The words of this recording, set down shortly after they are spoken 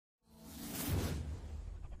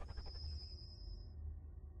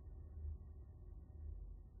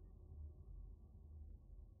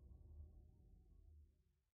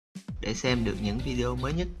Để xem được những video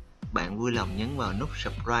mới nhất, bạn vui lòng nhấn vào nút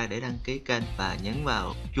subscribe để đăng ký kênh và nhấn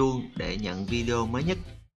vào chuông để nhận video mới nhất.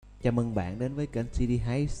 Chào mừng bạn đến với kênh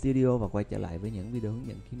CD2 Studio và quay trở lại với những video hướng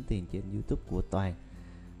dẫn kiếm tiền trên YouTube của Toàn.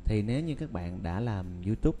 Thì nếu như các bạn đã làm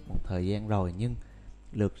YouTube một thời gian rồi nhưng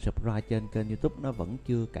lượt subscribe trên kênh YouTube nó vẫn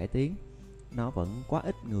chưa cải tiến, nó vẫn quá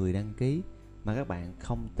ít người đăng ký, mà các bạn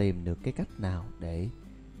không tìm được cái cách nào để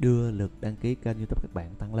đưa lượt đăng ký kênh YouTube các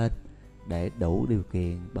bạn tăng lên để đủ điều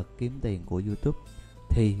kiện bật kiếm tiền của YouTube,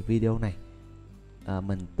 thì video này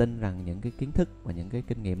mình tin rằng những cái kiến thức và những cái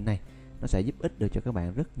kinh nghiệm này nó sẽ giúp ích được cho các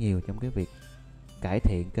bạn rất nhiều trong cái việc cải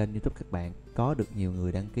thiện kênh YouTube các bạn có được nhiều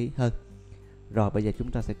người đăng ký hơn. Rồi bây giờ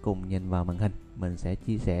chúng ta sẽ cùng nhìn vào màn hình, mình sẽ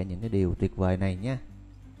chia sẻ những cái điều tuyệt vời này nha.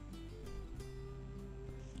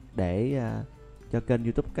 Để cho kênh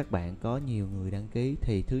YouTube các bạn có nhiều người đăng ký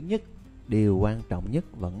thì thứ nhất, điều quan trọng nhất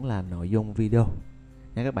vẫn là nội dung video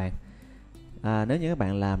nha các bạn. Nếu như các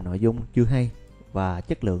bạn làm nội dung chưa hay và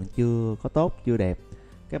chất lượng chưa có tốt, chưa đẹp,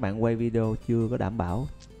 các bạn quay video chưa có đảm bảo,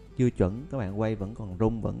 chưa chuẩn, các bạn quay vẫn còn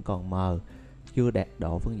rung, vẫn còn mờ, chưa đạt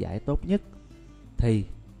độ phân giải tốt nhất, thì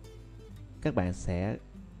các bạn sẽ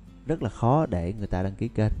rất là khó để người ta đăng ký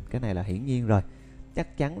kênh. Cái này là hiển nhiên rồi,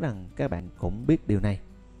 chắc chắn rằng các bạn cũng biết điều này.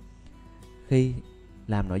 Khi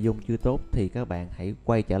làm nội dung chưa tốt thì các bạn hãy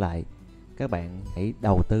quay trở lại, các bạn hãy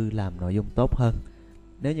đầu tư làm nội dung tốt hơn.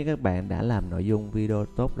 Nếu như các bạn đã làm nội dung video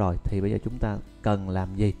tốt rồi thì bây giờ chúng ta cần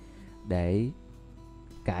làm gì để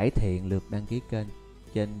cải thiện lượt đăng ký kênh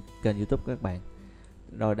trên kênh YouTube các bạn.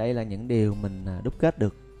 Rồi đây là những điều mình đúc kết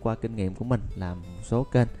được qua kinh nghiệm của mình làm một số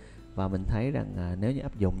kênh, và mình thấy rằng nếu như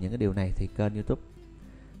áp dụng những cái điều này thì kênh YouTube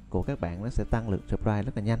của các bạn nó sẽ tăng lượt subscribe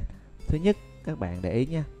rất là nhanh. Thứ nhất, các bạn để ý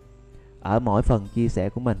nha, ở mỗi phần chia sẻ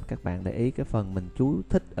của mình, các bạn để ý cái phần mình chú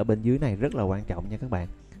thích ở bên dưới này rất là quan trọng nha các bạn.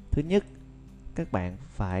 Thứ nhất, các bạn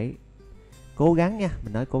phải cố gắng nha,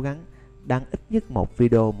 mình nói cố gắng đăng ít nhất một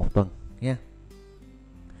video một tuần nha.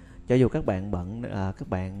 Cho dù các bạn bận, các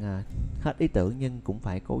bạn hết ý tưởng nhưng cũng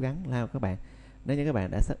phải cố gắng lao các bạn. Nếu như các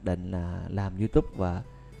bạn đã xác định là làm YouTube và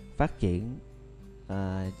phát triển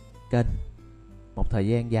kênh một thời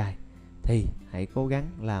gian dài thì hãy cố gắng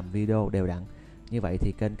làm video đều đặn. Như vậy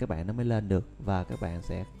thì kênh các bạn nó mới lên được và các bạn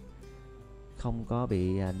sẽ không có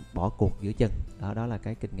bị bỏ cuộc giữa chừng. Đó là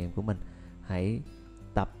cái kinh nghiệm của mình. Hãy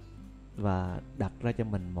tập và đặt ra cho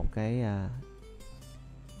mình một cái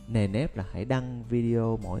nề nếp là hãy đăng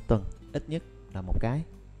video mỗi tuần ít nhất là một cái.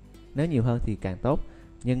 Nếu nhiều hơn thì càng tốt,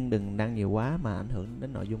 nhưng đừng đăng nhiều quá mà ảnh hưởng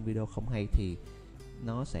đến nội dung video không hay thì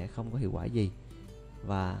nó sẽ không có hiệu quả gì.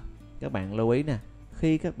 Và các bạn lưu ý nè,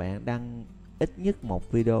 khi các bạn đăng ít nhất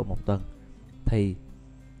một video một tuần thì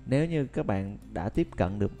nếu như các bạn đã tiếp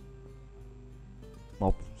cận được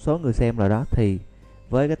một số người xem rồi đó, thì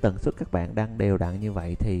với cái tần suất các bạn đăng đều đặn như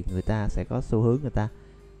vậy thì người ta sẽ có xu hướng người ta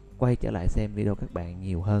quay trở lại xem video các bạn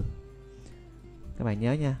nhiều hơn. Các bạn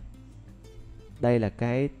nhớ nha, đây là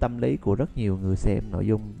cái tâm lý của rất nhiều người xem nội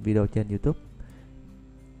dung video trên YouTube.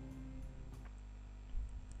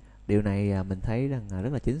 Điều này mình thấy rằng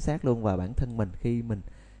rất là chính xác luôn. Và bản thân mình khi mình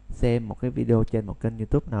xem một cái video trên một kênh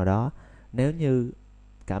YouTube nào đó, nếu như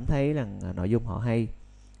cảm thấy rằng nội dung họ hay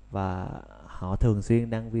và họ thường xuyên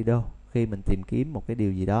đăng video, khi mình tìm kiếm một cái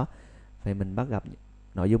điều gì đó thì mình bắt gặp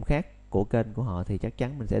nội dung khác của kênh của họ thì chắc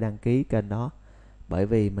chắn mình sẽ đăng ký kênh đó. Bởi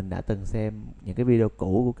vì mình đã từng xem những cái video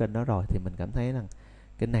cũ của kênh đó rồi thì mình cảm thấy rằng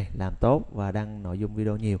kênh này làm tốt và đăng nội dung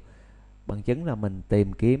video nhiều. Bằng chứng là mình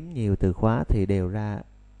tìm kiếm nhiều từ khóa thì đều ra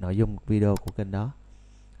nội dung video của kênh đó.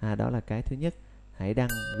 Đó là cái thứ nhất, hãy đăng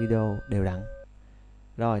video đều đặn.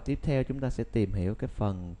 Rồi tiếp theo chúng ta sẽ tìm hiểu cái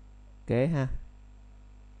phần kế ha.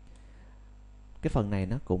 Cái phần này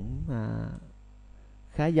nó cũng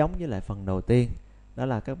khá giống với lại phần đầu tiên. Đó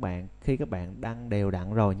là các bạn, khi các bạn đăng đều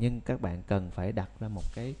đặn rồi nhưng các bạn cần phải đặt ra một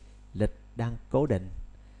cái lịch đăng cố định.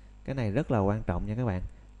 Cái này rất là quan trọng nha các bạn.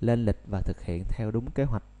 Lên lịch và thực hiện theo đúng kế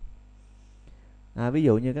hoạch. Ví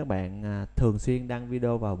dụ như các bạn thường xuyên đăng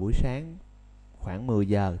video vào buổi sáng khoảng 10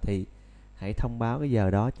 giờ thì hãy thông báo cái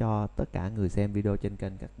giờ đó cho tất cả người xem video trên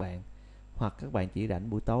kênh các bạn. Hoặc các bạn chỉ rảnh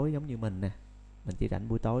buổi tối giống như mình nè, mình chỉ rảnh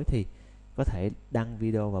buổi tối thì có thể đăng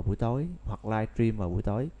video vào buổi tối hoặc livestream vào buổi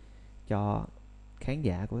tối cho khán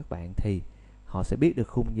giả của các bạn, thì họ sẽ biết được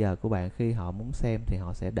khung giờ của bạn. Khi họ muốn xem thì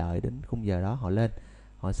họ sẽ đợi đến khung giờ đó họ lên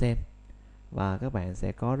họ xem, và các bạn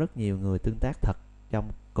sẽ có rất nhiều người tương tác thật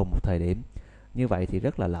trong cùng một thời điểm. Như vậy thì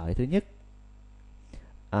rất là lợi. Thứ nhất,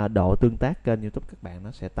 độ tương tác kênh YouTube các bạn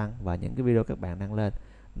nó sẽ tăng và những cái video các bạn đăng lên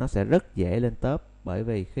nó sẽ rất dễ lên top. Bởi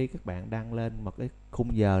vì khi các bạn đăng lên một cái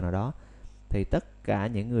khung giờ nào đó thì tất cả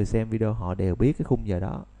những người xem video họ đều biết cái khung giờ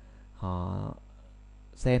đó họ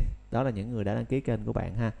xem. Đó là những người đã đăng ký kênh của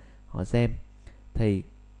bạn ha, họ xem thì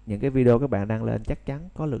những cái video các bạn đăng lên chắc chắn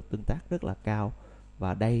có lượt tương tác rất là cao,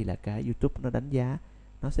 và đây là cái YouTube nó đánh giá,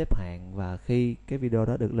 nó xếp hạng, và khi cái video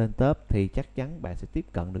đó được lên top thì chắc chắn bạn sẽ tiếp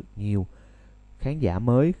cận được nhiều khán giả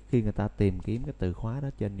mới khi người ta tìm kiếm cái từ khóa đó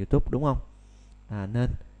trên YouTube, đúng không? Nên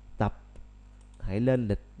hãy lên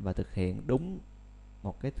lịch và thực hiện đúng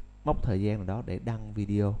một cái mốc thời gian nào đó để đăng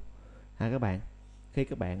video các bạn. Khi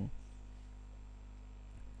các bạn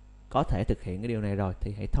có thể thực hiện cái điều này rồi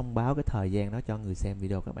thì hãy thông báo cái thời gian đó cho người xem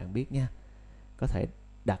video các bạn biết nha. Có thể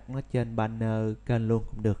đặt nó trên banner kênh luôn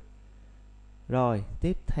cũng được. Rồi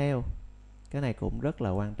tiếp theo, cái này cũng rất là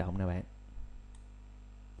quan trọng nè bạn.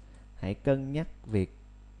 Hãy cân nhắc việc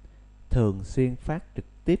thường xuyên phát trực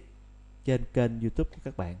tiếp trên kênh YouTube của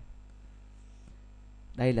các bạn.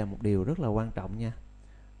 Đây là một điều rất là quan trọng nha.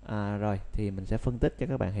 Rồi thì mình sẽ phân tích cho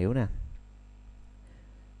các bạn hiểu nè.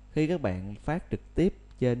 Khi các bạn phát trực tiếp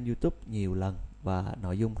trên YouTube nhiều lần và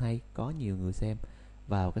nội dung hay, có nhiều người xem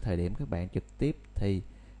vào cái thời điểm các bạn trực tiếp, thì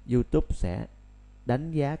YouTube sẽ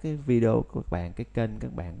đánh giá cái video của các bạn, cái kênh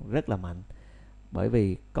các bạn rất là mạnh, bởi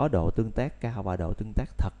vì có độ tương tác cao và độ tương tác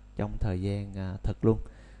thật trong thời gian thật luôn.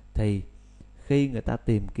 Thì khi người ta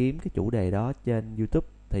tìm kiếm cái chủ đề đó trên YouTube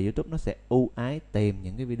thì YouTube nó sẽ ưu ái tìm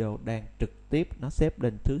những cái video đang trực tiếp, nó xếp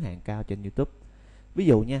lên thứ hạng cao trên YouTube. Ví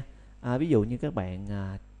dụ nha, ví dụ như các bạn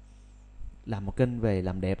làm một kênh về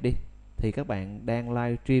làm đẹp đi, thì các bạn đang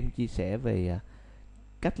livestream chia sẻ về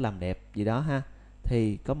cách làm đẹp gì đó ha,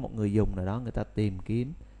 thì có một người dùng nào đó người ta tìm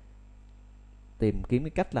kiếm cái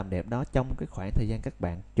cách làm đẹp đó trong cái khoảng thời gian các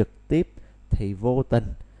bạn trực tiếp, thì vô tình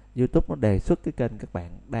YouTube nó đề xuất cái kênh các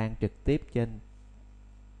bạn đang trực tiếp trên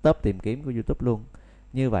top tìm kiếm của YouTube luôn.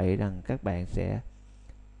 Như vậy rằng các bạn sẽ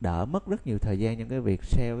đỡ mất rất nhiều thời gian trong cái việc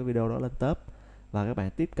share cái video đó lên top, và các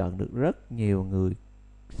bạn tiếp cận được rất nhiều người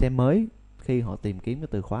xem mới khi họ tìm kiếm cái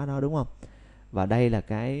từ khóa đó, đúng không? Và đây là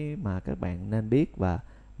cái mà các bạn nên biết, và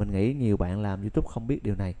mình nghĩ nhiều bạn làm YouTube không biết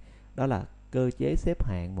điều này. Đó là cơ chế xếp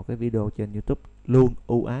hạng một cái video trên YouTube luôn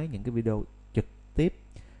ưu ái những cái video trực tiếp,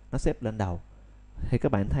 nó xếp lên đầu. Thì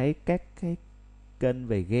các bạn thấy các cái kênh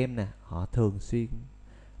về game nè, họ thường xuyên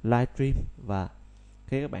livestream, và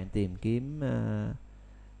khi các bạn tìm kiếm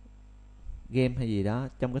game hay gì đó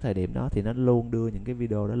trong cái thời điểm đó thì nó luôn đưa những cái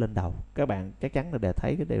video đó lên đầu. Các bạn chắc chắn là đều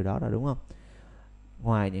thấy cái điều đó rồi, đúng không?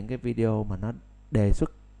 Ngoài những cái video mà nó đề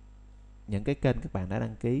xuất những cái kênh các bạn đã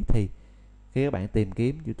đăng ký, thì khi các bạn tìm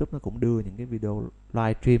kiếm, YouTube nó cũng đưa những cái video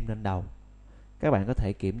livestream lên đầu. Các bạn có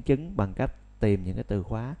thể kiểm chứng bằng cách tìm những cái từ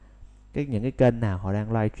khóa, những cái kênh nào họ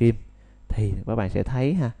đang livestream thì các bạn sẽ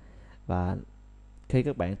thấy ha. Và khi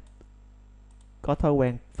các bạn có thói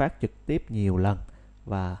quen phát trực tiếp nhiều lần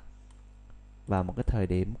và vào một cái thời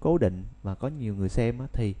điểm cố định và có nhiều người xem á,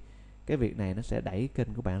 thì cái việc này nó sẽ đẩy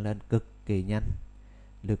kênh của bạn lên cực kỳ nhanh.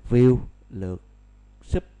 Lượt view, lượt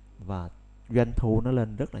sub và doanh thu nó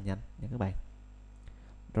lên rất là nhanh nha các bạn.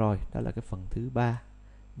 Rồi, đó là cái phần thứ ba.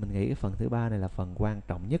 Mình nghĩ cái phần thứ ba này là phần quan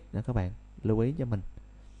trọng nhất nha các bạn, lưu ý cho mình.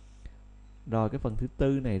 Rồi cái phần thứ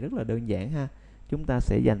tư này rất là đơn giản ha. Chúng ta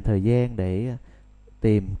sẽ dành thời gian để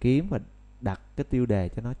tìm kiếm và đặt cái tiêu đề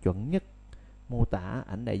cho nó chuẩn nhất, mô tả,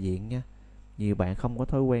 ảnh đại diện nha. Nhiều bạn không có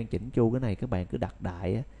thói quen chỉnh chu cái này, các bạn cứ đặt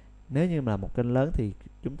đại á. Nếu như là một kênh lớn thì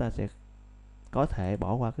chúng ta sẽ có thể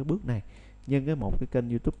bỏ qua cái bước này, nhưng một cái kênh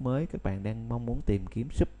YouTube mới các bạn đang mong muốn tìm kiếm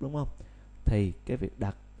sub, đúng không? Thì cái việc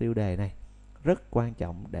đặt tiêu đề này rất quan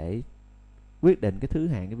trọng để quyết định cái thứ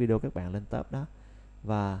hạng cái video các bạn lên top đó.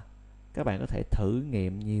 Và các bạn có thể thử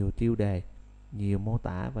nghiệm nhiều tiêu đề, nhiều mô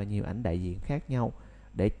tả và nhiều ảnh đại diện khác nhau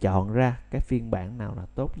để chọn ra cái phiên bản nào là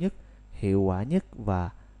tốt nhất, hiệu quả nhất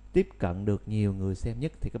và tiếp cận được nhiều người xem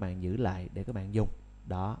nhất thì các bạn giữ lại để các bạn dùng.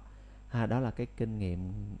 Đó là cái kinh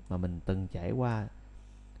nghiệm mà mình từng trải qua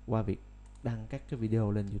việc đăng các cái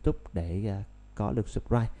video lên YouTube để có lượt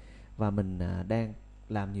subscribe. Và mình đang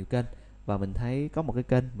làm nhiều kênh và mình thấy có một cái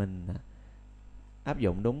kênh mình áp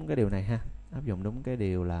dụng đúng cái điều này ha, áp dụng đúng cái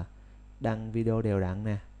điều là đăng video đều đặn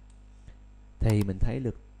nè, thì mình thấy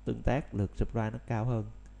lượt tương tác, lượt subscribe nó cao hơn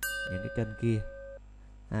những cái kênh kia.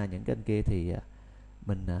 Những kênh kia thì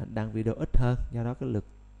mình đăng video ít hơn, do đó cái lượt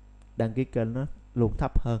đăng ký kênh nó luôn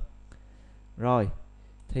thấp hơn. Rồi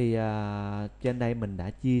thì trên đây mình đã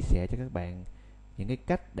chia sẻ cho các bạn những cái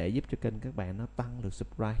cách để giúp cho kênh các bạn nó tăng lượt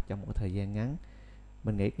subscribe trong một thời gian ngắn.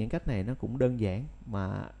 Mình nghĩ những cách này nó cũng đơn giản,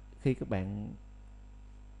 mà khi các bạn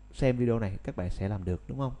xem video này các bạn sẽ làm được,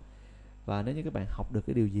 đúng không? Và nếu như các bạn học được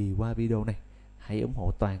cái điều gì qua video này, hãy ủng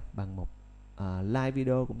hộ Toàn bằng một like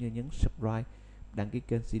video cũng như nhấn subscribe, đăng ký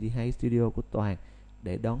kênh CD2 Studio của Toàn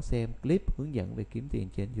để đón xem clip hướng dẫn về kiếm tiền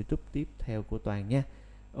trên YouTube tiếp theo của Toàn nha.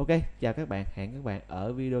 Ok, chào các bạn, hẹn các bạn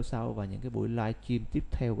ở video sau và những cái buổi live stream tiếp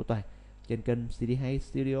theo của Toàn trên kênh CD2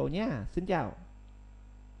 Studio nha. Xin chào.